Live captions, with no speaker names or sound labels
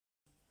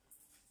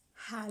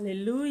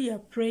Hallelujah.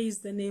 Praise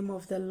the name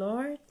of the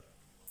Lord.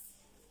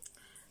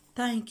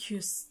 Thank you,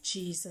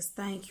 Jesus.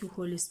 Thank you,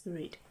 Holy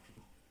Spirit.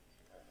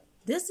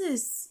 This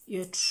is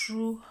your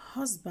true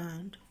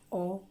husband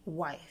or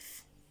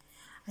wife.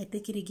 I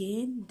take it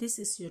again. This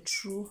is your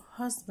true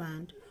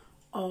husband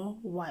or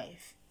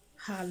wife.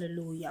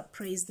 Hallelujah.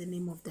 Praise the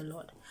name of the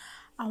Lord.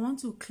 I want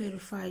to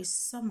clarify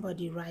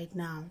somebody right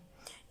now.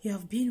 You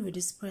have been with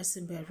this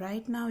person, but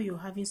right now you're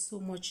having so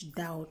much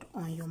doubt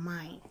on your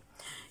mind.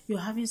 You're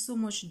having so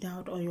much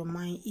doubt on your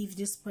mind if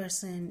this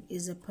person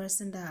is a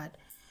person that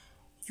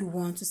you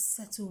want to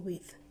settle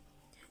with.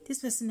 This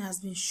person has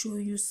been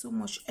showing you so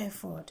much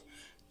effort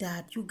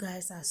that you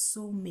guys are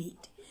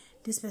soulmate.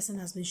 This person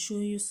has been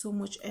showing you so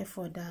much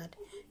effort that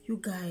you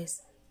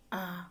guys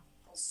are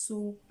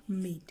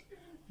soulmate.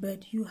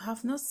 But you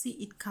have not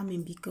seen it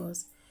coming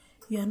because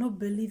you are not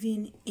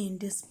believing in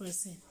this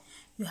person.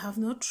 You have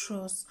no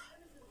trust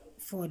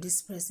for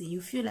this person. You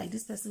feel like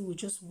this person will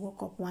just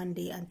wake up one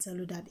day and tell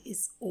you that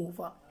it's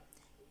over.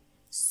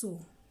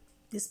 So,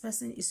 this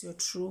person is your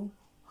true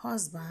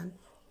husband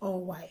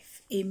or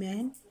wife.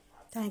 Amen.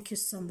 Thank you,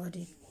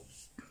 somebody.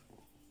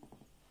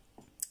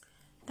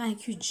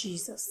 Thank you,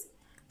 Jesus.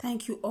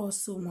 Thank you all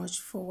so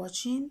much for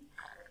watching.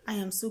 I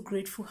am so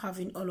grateful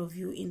having all of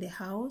you in the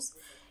house.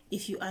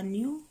 If you are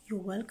new, you're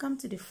welcome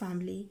to the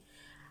family.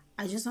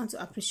 I just want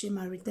to appreciate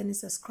my returning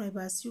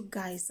subscribers. You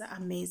guys are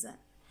amazing.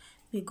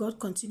 May God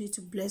continue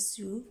to bless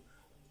you,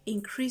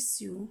 increase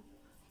you,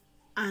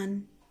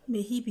 and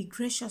may He be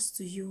gracious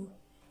to you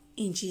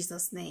in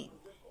Jesus' name.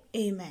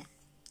 Amen.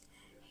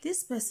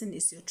 This person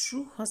is your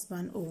true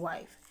husband or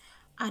wife.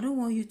 I don't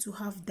want you to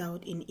have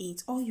doubt in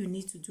it. All you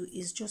need to do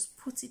is just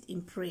put it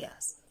in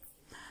prayers.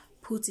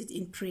 Put it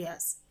in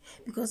prayers.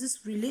 Because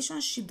this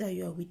relationship that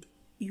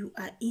you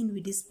are in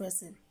with this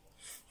person,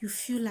 you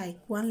feel like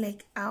one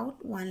leg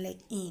out, one leg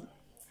in.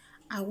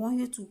 I want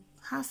you to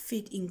have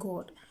faith in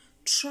God.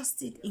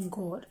 Trust it in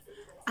God.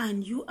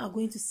 And you are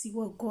going to see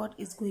what God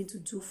is going to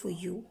do for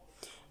you.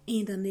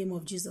 In the name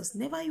of Jesus.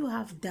 Never you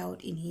have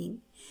doubt in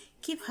Him.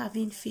 Keep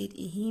having faith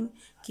in Him.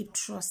 Keep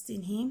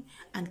trusting Him.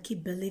 And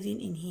keep believing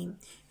in Him.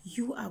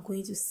 You are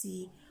going to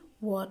see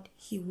what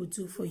He will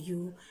do for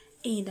you.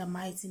 In the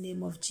mighty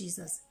name of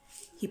Jesus.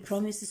 He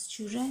promises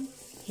children.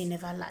 He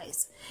never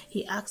lies.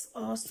 He asks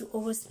us to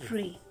always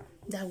pray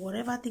that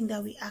whatever thing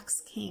that we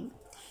ask Him,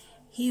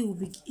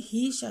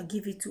 He shall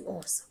give it to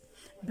us.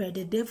 But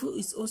the devil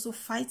is also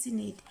fighting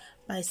it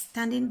by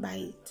standing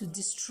by to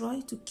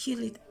destroy, to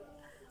kill it,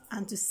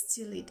 and to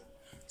steal it.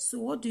 So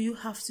what do you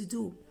have to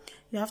do?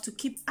 You have to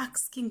keep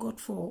asking God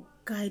for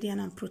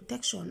guidance and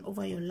protection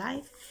over your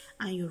life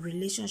and your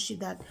relationship,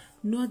 that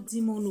no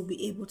demon will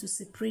be able to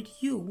separate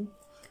you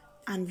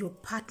and your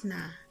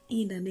partner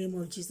in the name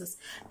of Jesus.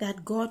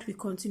 That God will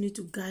continue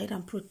to guide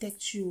and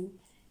protect you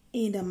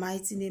in the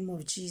mighty name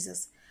of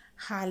Jesus.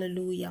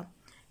 Hallelujah.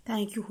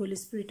 Thank you, Holy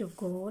Spirit of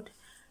God.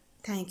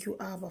 Thank you,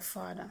 Abba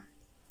Father.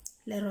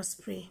 Let us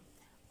pray.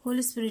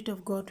 Holy Spirit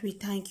of God, we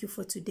thank you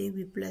for today.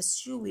 We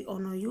bless you. We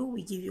honor you.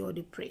 We give you all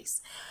the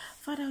praise.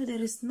 Father,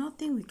 there is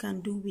nothing we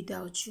can do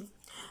without you.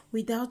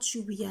 Without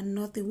you, we are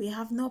nothing. We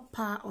have no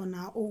power on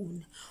our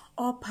own.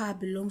 All power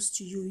belongs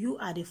to you. You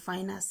are the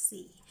final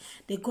say.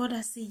 The God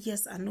that says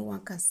yes and no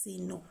one can say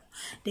no.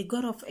 The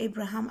God of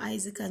Abraham,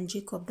 Isaac, and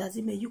Jacob, that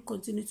may you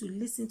continue to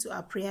listen to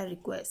our prayer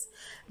requests.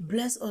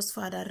 Bless us,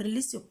 Father.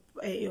 Release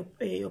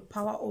your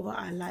power over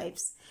our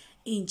lives.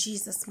 In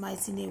Jesus'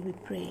 mighty name we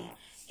pray.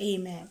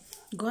 Amen.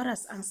 God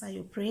has answered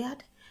your prayer.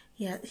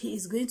 He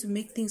is going to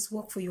make things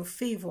work for your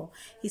favor.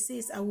 He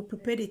says, I will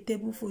prepare a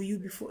table for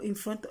you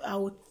I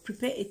will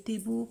prepare a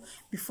table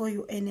before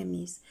your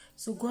enemies.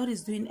 So God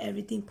is doing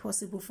everything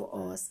possible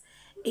for us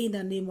in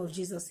the name of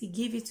Jesus. He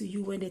gave it to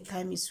you when the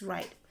time is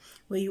right.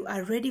 When you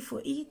are ready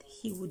for it,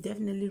 He will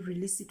definitely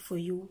release it for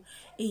you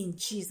in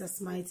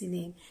Jesus' mighty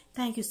name.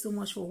 Thank you so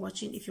much for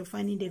watching. If you're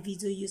finding the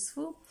video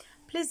useful,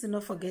 please do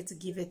not forget to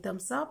give a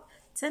thumbs up,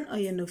 turn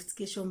on your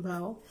notification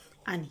bell,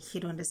 and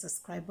hit on the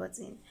subscribe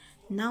button.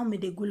 Now may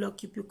the good Lord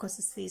keep you, cause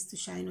His face to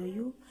shine on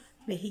you.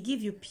 May He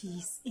give you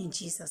peace in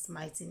Jesus'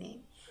 mighty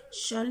name.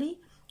 Surely,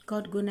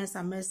 God's goodness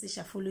and mercy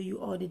shall follow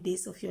you all the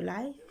days of your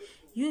life.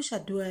 You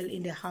shall dwell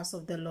in the house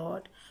of the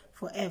Lord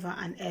forever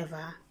and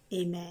ever.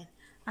 Amen.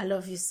 I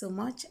love you so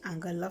much,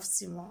 and God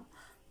loves you more.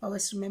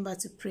 Always remember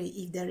to pray.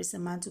 If there is a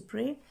man to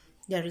pray,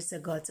 there is a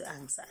God to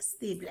answer.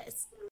 Stay blessed.